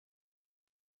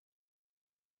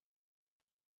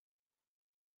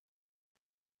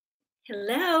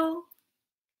Hello.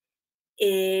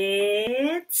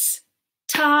 It's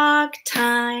talk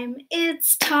time.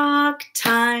 It's talk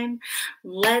time.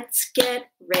 Let's get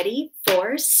ready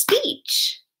for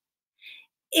speech.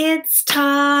 It's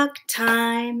talk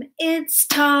time. It's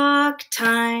talk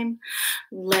time.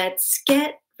 Let's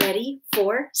get ready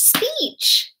for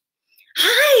speech.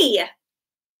 Hi.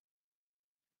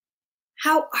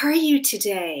 How are you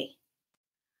today?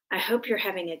 I hope you're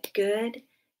having a good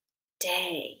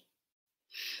day.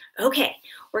 Okay,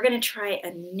 we're going to try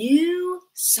a new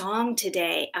song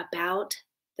today about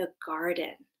the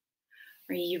garden.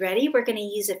 Are you ready? We're going to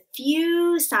use a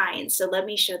few signs, so let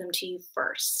me show them to you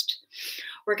first.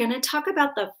 We're going to talk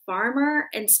about the farmer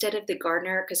instead of the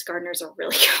gardener because gardener's a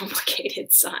really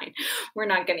complicated sign. We're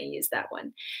not going to use that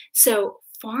one. So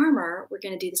farmer, we're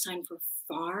going to do the sign for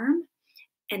farm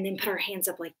and then put our hands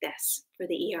up like this for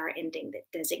the ER ending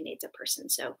that designates a person.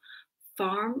 So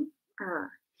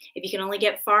farmer. If you can only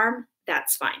get farm,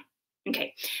 that's fine.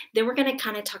 Okay, then we're going to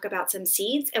kind of talk about some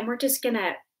seeds and we're just going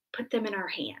to put them in our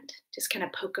hand. Just kind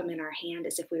of poke them in our hand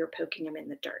as if we were poking them in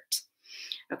the dirt.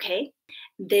 Okay,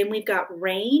 then we've got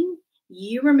rain.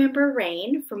 You remember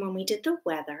rain from when we did the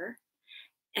weather.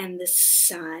 And the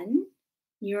sun,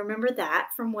 you remember that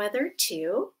from weather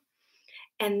too.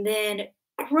 And then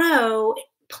grow,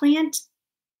 plant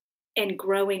and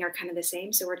growing are kind of the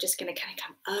same. So we're just going to kind of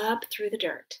come up through the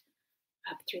dirt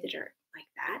like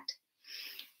that.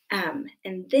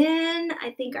 And then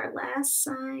I think our last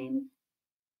sign,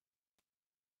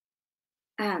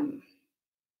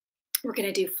 we're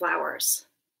going to do flowers.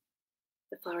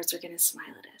 The flowers are going to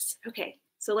smile at us. Okay,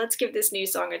 so let's give this new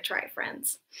song a try,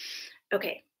 friends.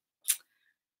 Okay.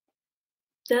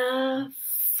 The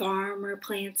farmer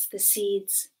plants the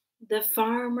seeds. The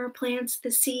farmer plants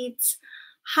the seeds.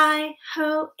 Hi,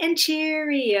 ho, and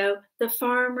cheerio. The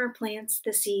farmer plants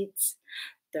the seeds.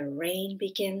 The rain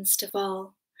begins to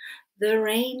fall. The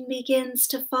rain begins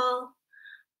to fall.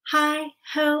 Hi,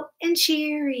 ho, and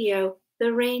cheerio.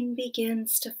 The rain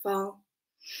begins to fall.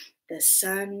 The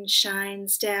sun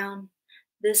shines down.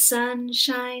 The sun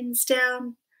shines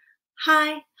down.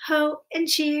 Hi, ho, and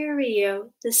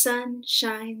cheerio. The sun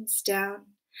shines down.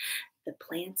 The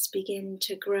plants begin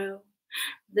to grow.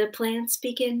 The plants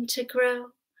begin to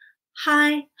grow.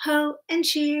 Hi, ho, and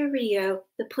cheerio.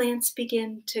 The plants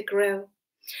begin to grow.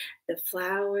 The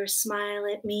flowers smile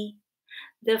at me.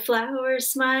 The flowers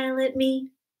smile at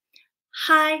me.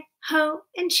 Hi, ho,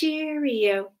 and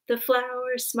cheerio. The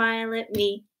flowers smile at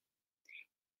me.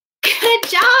 Good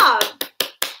job.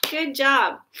 Good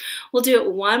job. We'll do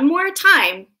it one more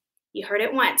time. You heard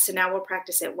it once, so now we'll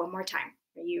practice it one more time.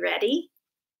 Are you ready?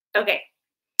 Okay.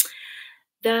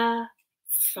 The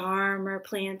farmer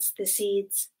plants the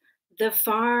seeds. The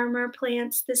farmer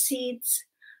plants the seeds.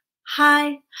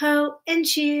 Hi, ho, and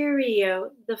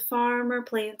cheerio. The farmer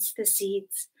plants the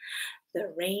seeds.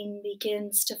 The rain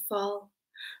begins to fall.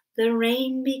 The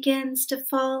rain begins to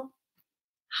fall.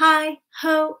 Hi,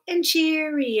 ho, and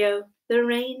cheerio. The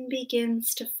rain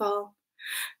begins to fall.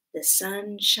 The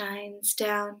sun shines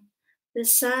down. The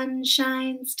sun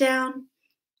shines down.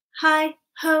 Hi,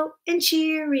 ho, and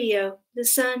cheerio. The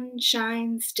sun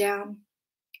shines down.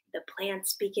 The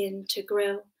plants begin to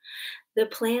grow. The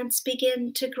plants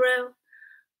begin to grow.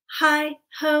 Hi,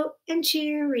 ho, and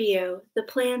cheerio. The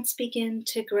plants begin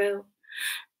to grow.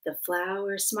 The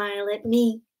flowers smile at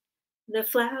me. The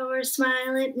flowers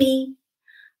smile at me.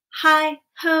 Hi,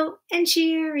 ho, and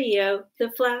cheerio.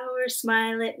 The flowers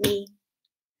smile at me.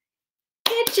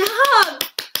 Good job.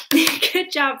 Good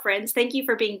job, friends. Thank you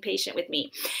for being patient with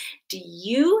me. Do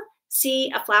you see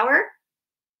a flower?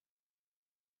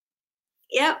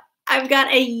 Yep, I've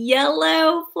got a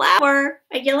yellow flower.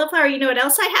 A yellow flower. You know what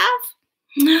else I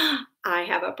have? I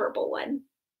have a purple one.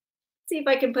 See if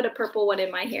I can put a purple one in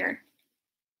my hair.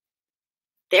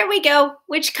 There we go.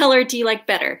 Which color do you like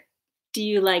better? Do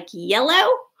you like yellow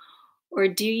or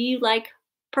do you like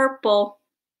purple?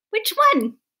 Which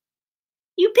one?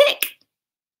 You pick.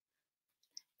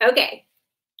 Okay.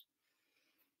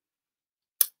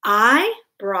 I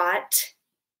brought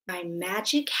my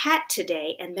magic hat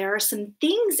today, and there are some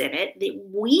things in it that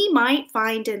we might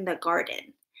find in the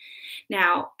garden.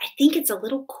 Now, I think it's a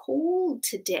little cold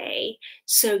today,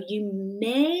 so you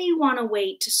may want to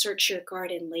wait to search your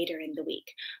garden later in the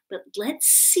week. But let's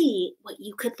see what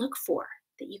you could look for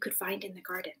that you could find in the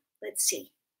garden. Let's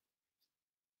see.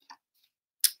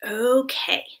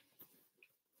 Okay.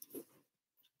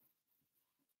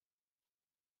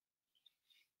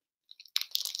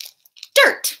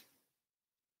 Dirt.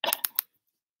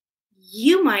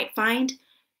 You might find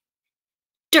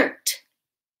dirt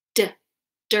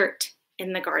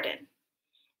in the garden.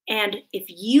 And if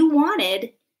you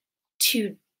wanted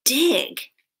to dig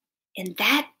in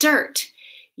that dirt,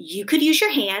 you could use your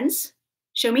hands.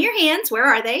 Show me your hands. Where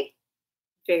are they?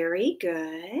 Very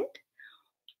good.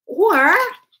 Or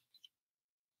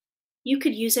you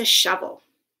could use a shovel.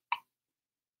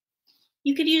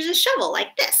 You could use a shovel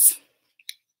like this.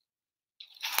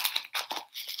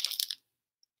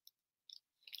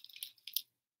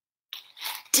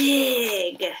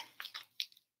 Dig.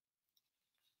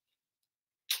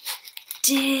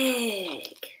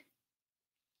 Dig.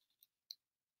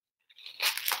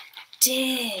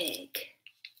 Dig.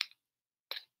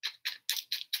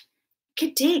 You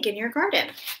could dig in your garden.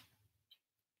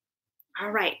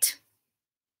 All right.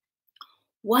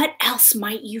 What else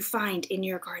might you find in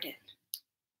your garden?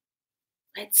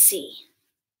 Let's see.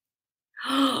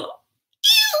 Oh,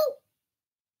 ew!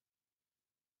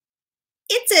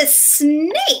 It's a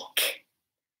snake.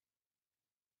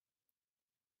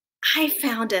 I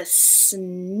found a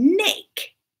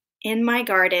snake in my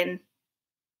garden.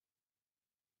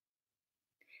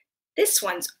 This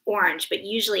one's orange, but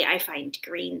usually I find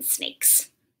green snakes.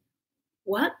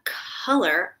 What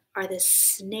color are the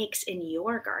snakes in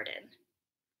your garden?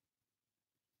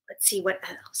 Let's see what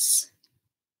else.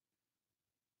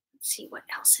 Let's see what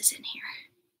else is in here.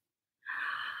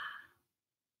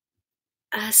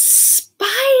 A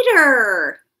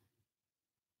spider!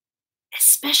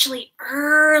 Especially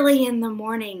early in the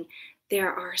morning,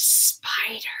 there are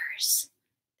spiders.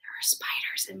 There are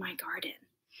spiders in my garden.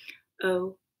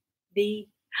 Oh, the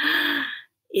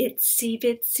itsy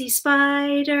bitsy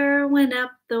spider went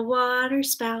up the water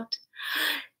spout.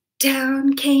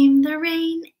 Down came the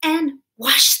rain and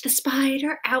washed the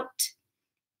spider out.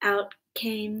 Out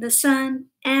came the sun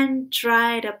and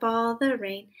dried up all the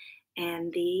rain.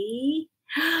 And the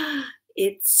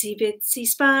itsy bitsy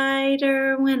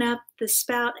spider went up the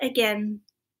spout again.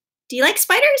 Do you like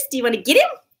spiders? Do you want to get him?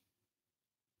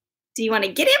 Do you want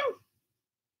to get him?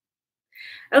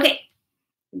 Okay.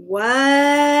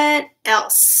 What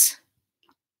else?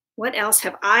 What else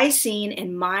have I seen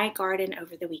in my garden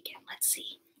over the weekend? Let's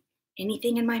see.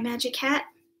 Anything in my magic hat?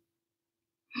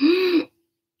 A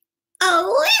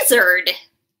lizard.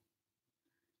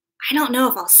 I don't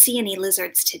know if I'll see any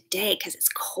lizards today because it's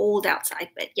cold outside,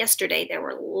 but yesterday there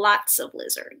were lots of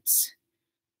lizards.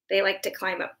 They like to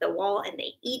climb up the wall and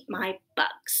they eat my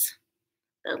bugs.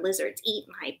 The lizards eat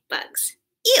my bugs.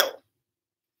 Ew!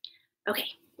 Okay,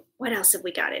 what else have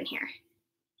we got in here?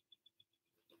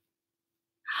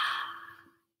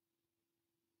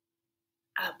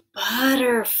 A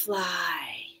butterfly.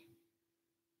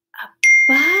 A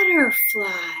butterfly.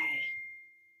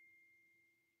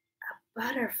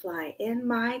 Butterfly in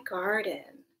my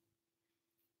garden.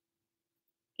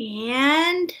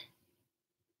 And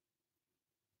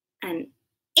an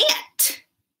ant.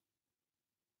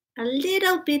 A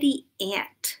little bitty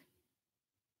ant.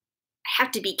 I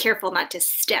have to be careful not to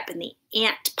step in the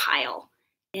ant pile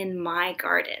in my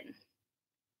garden.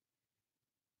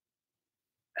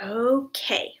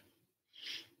 Okay.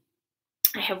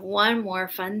 I have one more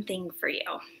fun thing for you.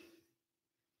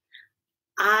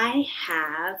 I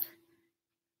have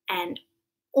an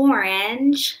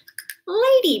orange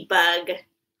ladybug.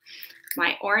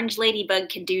 My orange ladybug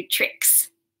can do tricks.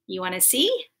 You want to see?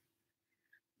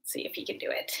 Let's see if he can do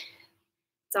it.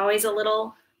 It's always a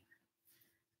little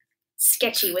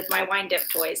sketchy with my wind-up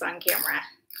toys on camera.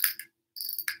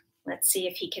 Let's see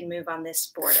if he can move on this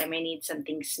board. I may need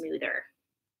something smoother.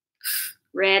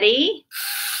 Ready?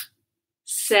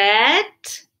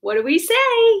 Set. What do we say?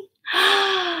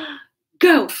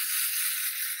 Go.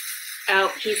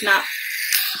 Oh, he's not.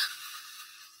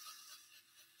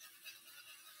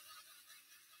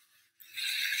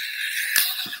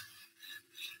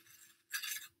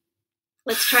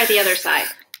 Let's try the other side.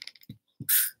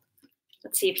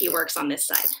 Let's see if he works on this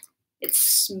side. It's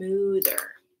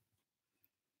smoother.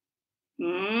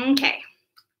 Okay.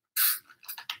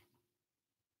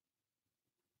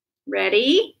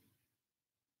 Ready?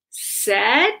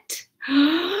 Set.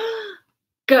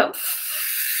 Go.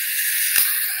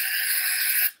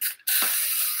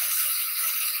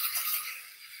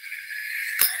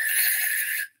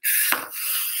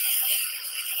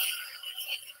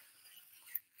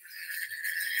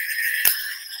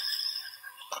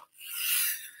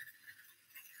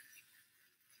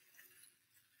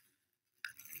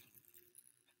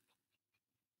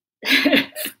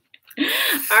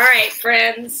 All right,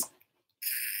 friends.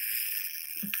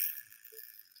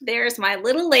 There's my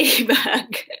little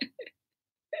ladybug.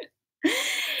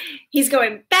 He's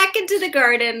going back into the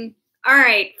garden. All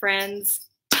right, friends.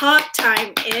 Talk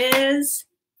time is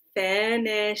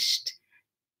finished.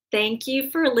 Thank you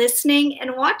for listening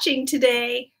and watching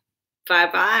today. Bye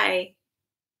bye.